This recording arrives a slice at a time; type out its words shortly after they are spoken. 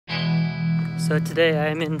So today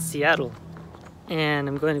I'm in Seattle and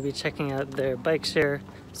I'm going to be checking out their bike share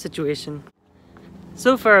situation.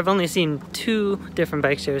 So far I've only seen two different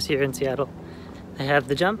bike shares here in Seattle. They have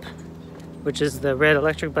the Jump, which is the red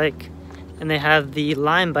electric bike, and they have the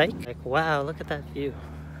Lime bike. Like, wow, look at that view.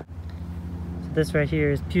 So this right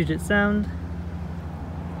here is Puget Sound,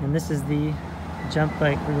 and this is the Jump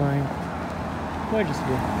bike we're going. Gorgeous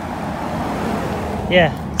view.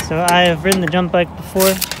 Yeah, so I have ridden the Jump bike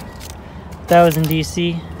before. That was in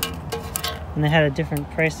DC, and they had a different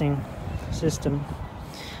pricing system.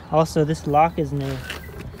 Also, this lock is new.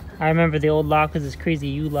 I remember the old lock was this crazy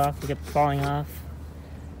U-lock that kept falling off.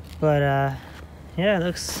 But yeah, it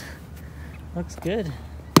looks good.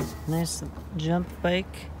 Nice Jump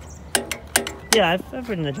bike. Yeah, I've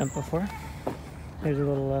ridden the Jump before. There's a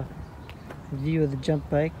little view of the Jump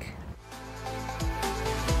bike.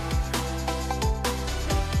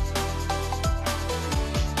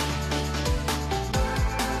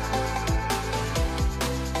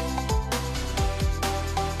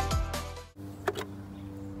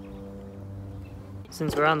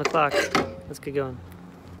 Since we're on the clock, let's get going.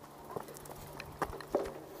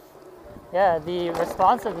 Yeah, the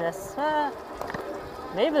responsiveness,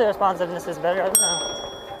 maybe the responsiveness is better, I don't know.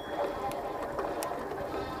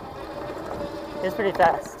 It's pretty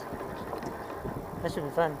fast. That should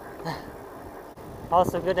be fun.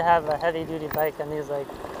 Also good to have a heavy duty bike on these like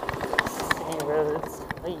city roads.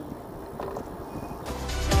 Hey.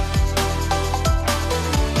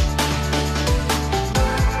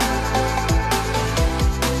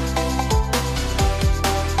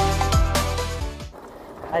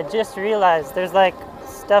 I just realized there's like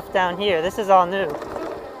stuff down here. This is all new.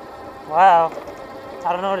 Wow.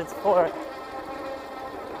 I don't know what it's for.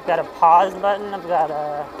 I've got a pause button. I've got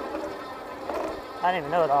a... I don't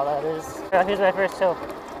even know what all that is. Here's my first hill.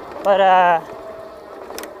 But,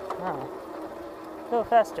 oh. Go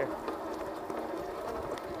faster.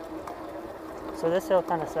 So this hill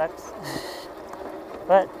kind of sucks.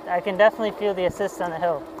 But I can definitely feel the assist on the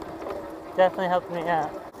hill. Definitely helping me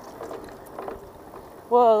out.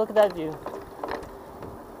 Whoa, look at that view.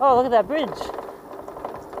 Oh, look at that bridge.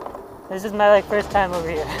 This is my like first time over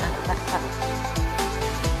here.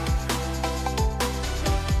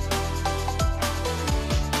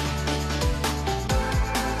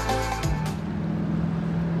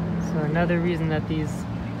 So another reason that these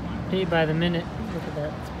pay by the minute, look at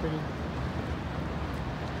that, it's pretty.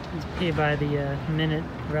 These pay by the minute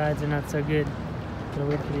rides are not so good. Gotta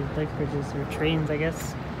wait for these bike bridges, or trains, I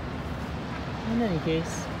guess. In any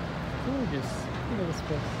case, gorgeous. Look at this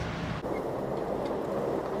place.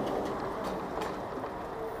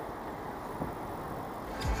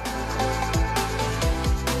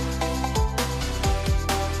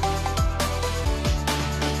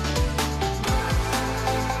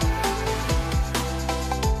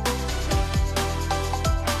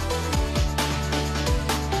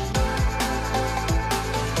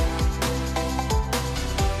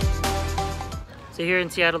 So here in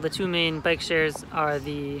Seattle, the two main bike shares are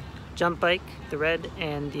the Jump bike, the red,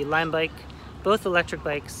 and the Lime bike, both electric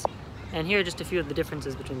bikes. And here are just a few of the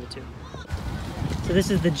differences between the two. So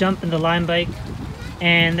this is the Jump and the Lime bike,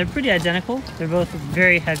 and they're pretty identical. They're both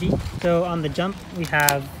very heavy. So on the Jump, we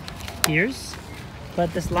have gears,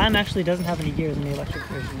 but this Lime actually doesn't have any gears in the electric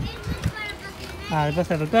version. They both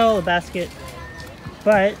have a bell, a basket,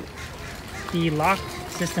 but the lock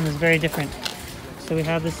system is very different. So we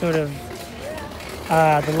have this sort of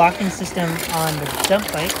the locking system on the Jump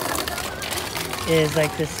bike is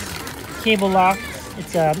like this cable lock.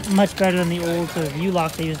 It's much better than the old sort of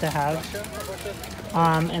U-lock they used to have.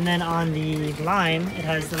 And then on the Lime, it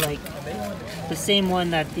has the same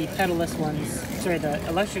one that the pedalless ones, sorry, the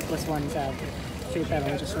electricless ones have. Straight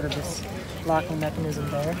pedal, just sort of this locking mechanism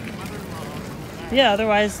there. But yeah,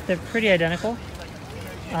 otherwise they're pretty identical.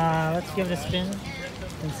 Let's give it a spin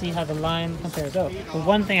and see how the Lime compares. Oh, the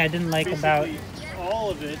one thing I didn't like about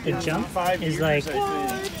the Jump is like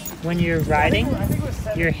when you're riding,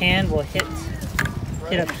 your hand will hit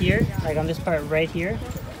up here, like on this part right here,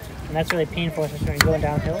 and that's really painful especially when you're going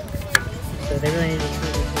downhill. So they really need to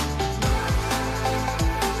improve it.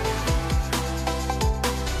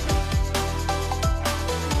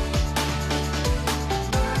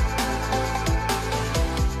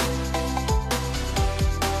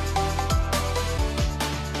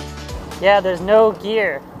 Yeah, there's no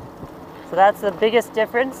gear. So that's the biggest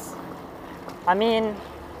difference. I mean,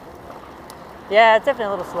 yeah, it's definitely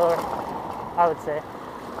a little slower, I would say.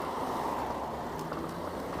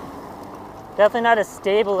 Definitely not as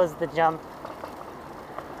stable as the Jump.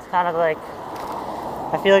 It's kind of like,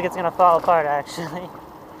 I feel like it's gonna fall apart actually.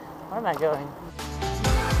 Where am I going?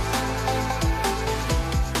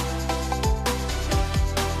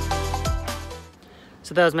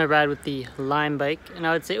 So that was my ride with the Lime bike, and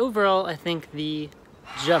I would say overall I think the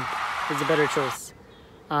Jump is a better choice.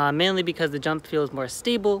 Mainly because the Jump feels more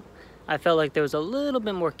stable. I felt like there was a little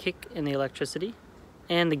bit more kick in the electricity.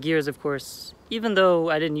 And the gears, of course, even though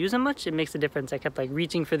I didn't use them much, it makes a difference. I kept like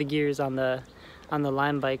reaching for the gears on the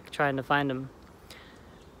Lime bike, trying to find them.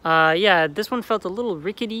 Yeah, this one felt a little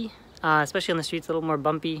rickety, especially on the streets, a little more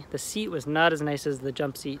bumpy. The seat was not as nice as the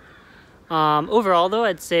Jump seat. Overall though,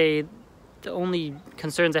 I'd say the only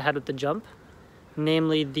concerns I had with the Jump,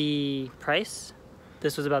 namely the price.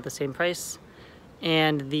 This was about the same price.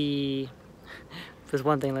 And there's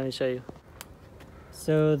one thing, let me show you.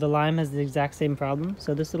 So the Lime has the exact same problem.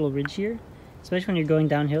 So this little ridge here, especially when you're going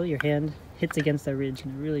downhill, your hand hits against that ridge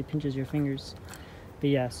and it really pinches your fingers. But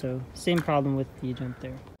yeah, so same problem with the Jump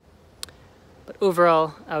there. But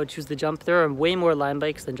overall, I would choose the Jump. There are way more Lime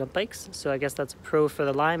bikes than Jump bikes, so I guess that's a pro for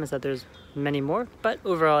the Lime, is that there's many more. But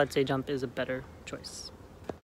overall, I'd say Jump is a better choice.